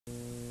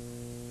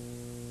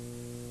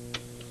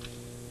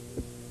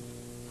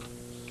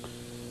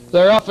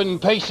They're off and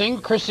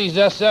pacing. Chrissy's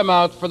SM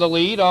out for the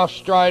lead. Off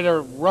stride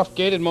or rough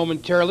gated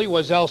momentarily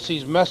was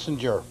Elsie's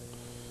Messenger.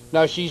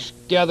 Now she's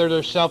gathered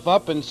herself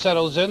up and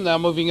settles in. Now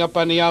moving up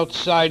on the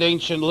outside,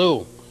 Ancient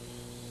Lou.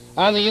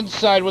 On the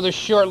inside with a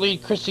short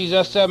lead,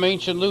 Chrissy's SM.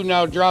 Ancient Lou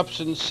now drops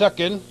in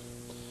second.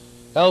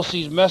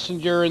 Elsie's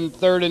Messenger in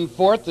third and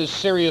fourth. Is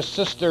Serious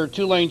Sister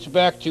 2 lanes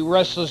back to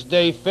Restless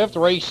Day fifth.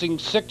 Racing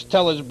sixth,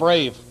 Tell Is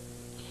Brave.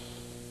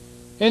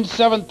 In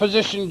seventh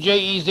position,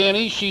 J.E.'s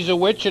Annie, She's a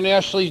Witch, and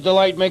Ashley's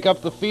Delight make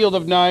up the field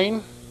of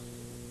 9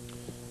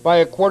 by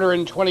a quarter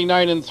and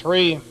 29 and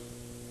 3.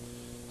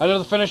 Under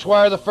the finish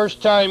wire the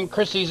first time,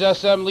 Chrissy's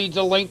SM leads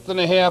a length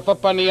and a half.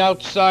 Up on the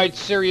outside,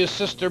 Serious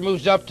Sister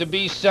moves up to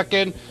be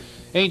second.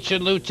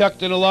 Ancient Lou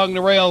tucked in along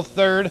the rail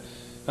third.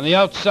 On the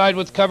outside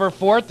with cover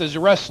fourth is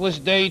Restless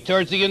Day.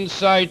 Towards the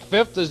inside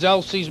fifth is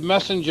Elsie's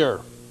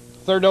Messenger.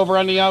 Third over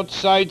on the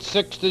outside,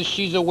 sixth is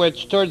She's a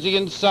Witch. Towards the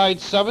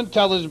inside seventh,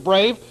 Tell Is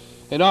Brave.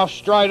 And off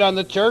stride on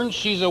the turn,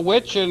 She's a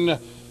Witch, and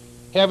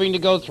having to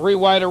go 3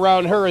 wide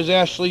around her is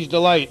Ashley's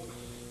Delight.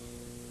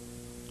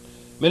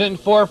 Minute and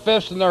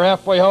 4/5, and they're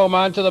halfway home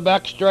onto the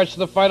backstretch.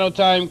 The final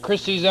time,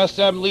 Chrissy's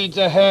SM leads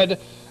ahead.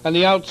 On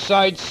the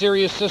outside,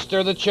 Serious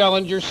Sister, the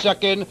challenger,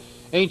 second.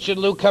 Ancient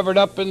Lou covered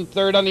up in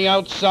third. On the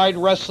outside,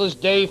 Restless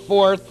Day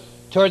fourth.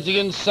 Towards the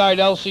inside,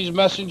 Elsie's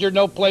Messenger,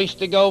 no place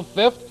to go,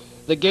 fifth.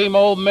 The game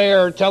old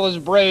mare, Tell Is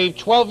Brave,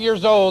 12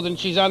 years old, and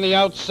she's on the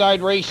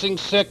outside racing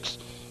sixth.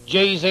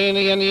 Jay's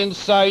Annie on the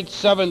inside,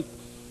 seventh.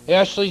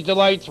 Ashley's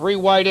Delight, 3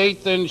 wide,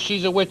 eighth, and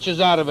She's a Witch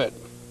is out of it.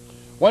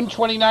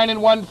 129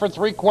 and 1 for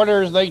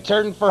 3/4. They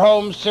turn for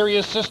home.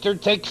 Serious Sister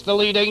takes the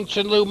lead.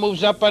 Ancient Lou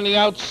moves up on the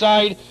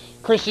outside.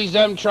 Chrissy's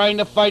M trying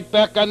to fight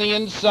back on the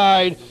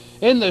inside.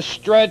 In the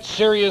stretch,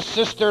 Serious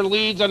Sister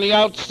leads on the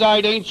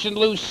outside. Ancient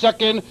Lou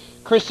second.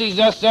 Chrissy's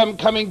SM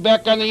coming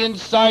back on the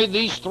inside.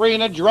 These three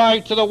in a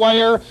drive to the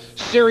wire.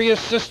 Serious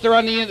Sister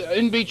on the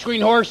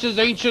in-between horses.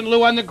 Ancient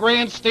Lou on the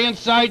grandstand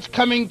sides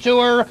coming to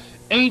her.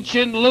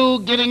 Ancient Lou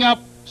getting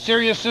up.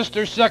 Serious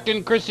Sister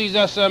second. Chrissy's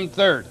SM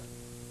third.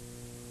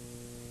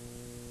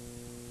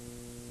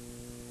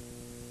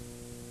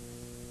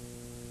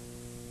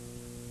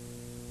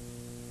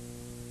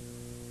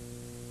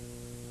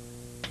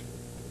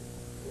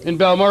 In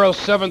Balmoral's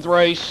 7th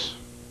race,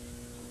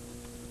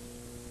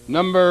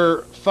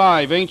 number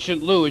 5,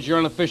 Ancient Lou is your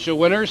unofficial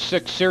winner.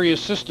 6,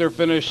 Serious Sister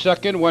finished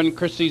second. 1,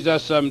 Chrissy's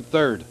SM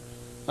third.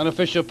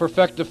 Unofficial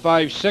Perfecta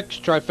 5-6,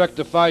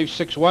 Trifecta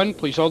 5-6-1.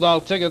 Please hold all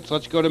tickets.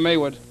 Let's go to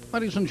Maywood.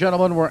 Ladies and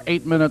gentlemen, we're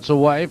 8 minutes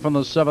away from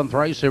the 7th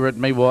race here at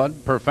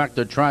Maywood.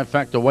 Perfecta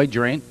Trifecta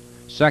wagering.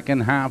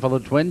 Second half of the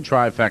twin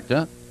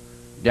Trifecta.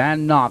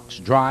 Dan Knox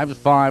drives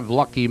 5,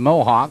 Lucky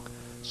Mohawk.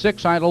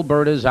 6, Idle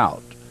Bird is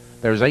out.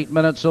 There's 8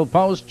 minutes of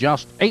post,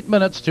 just 8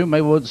 minutes to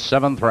Maywood's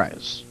 7th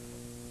race.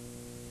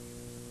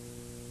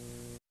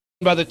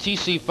 By the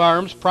TC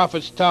Farms,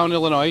 Prophetstown,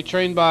 Illinois,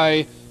 trained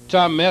by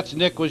Tom Metz.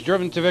 Nick was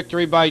driven to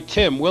victory by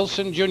Tim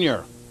Wilson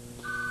Jr.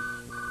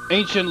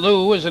 Ancient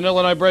Lou is an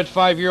Illinois bred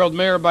 5-year-old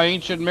mare by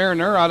Ancient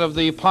Mariner out of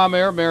the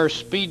Palmer Mare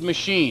Speed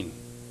Machine.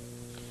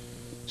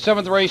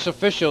 7th race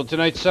official.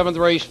 Tonight's 7th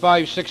race,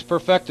 5-6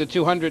 Perfecta,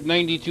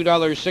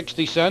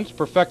 $292.60.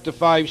 Perfecta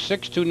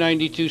 5-6,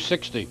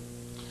 $292.60.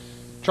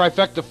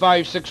 Trifecta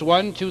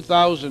 5-6-1,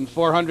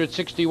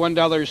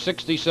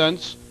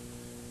 $2,461.60.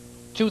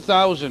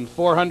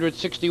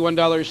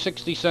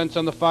 $2,461.60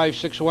 on the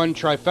 5-6-1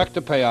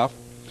 Trifecta payoff.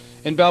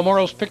 In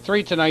Balmoral's Pick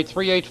 3 tonight,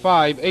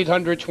 385,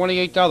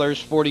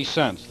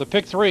 $828.40. The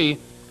Pick 3,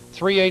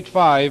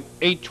 385,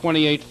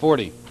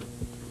 $828.40.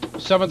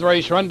 7th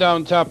race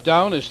rundown top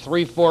down is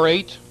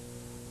 348,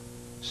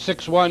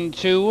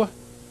 612,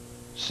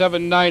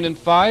 79 and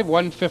 5,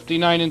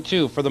 159 and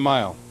 2 for the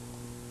mile.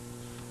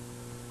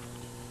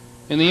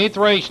 In the 8th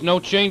race, no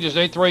changes.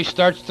 8th race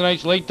starts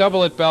tonight's late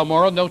double at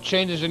Balmoral. No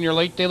changes in your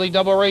late daily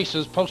double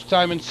races. Post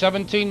time in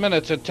 17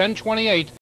 minutes at 10:28.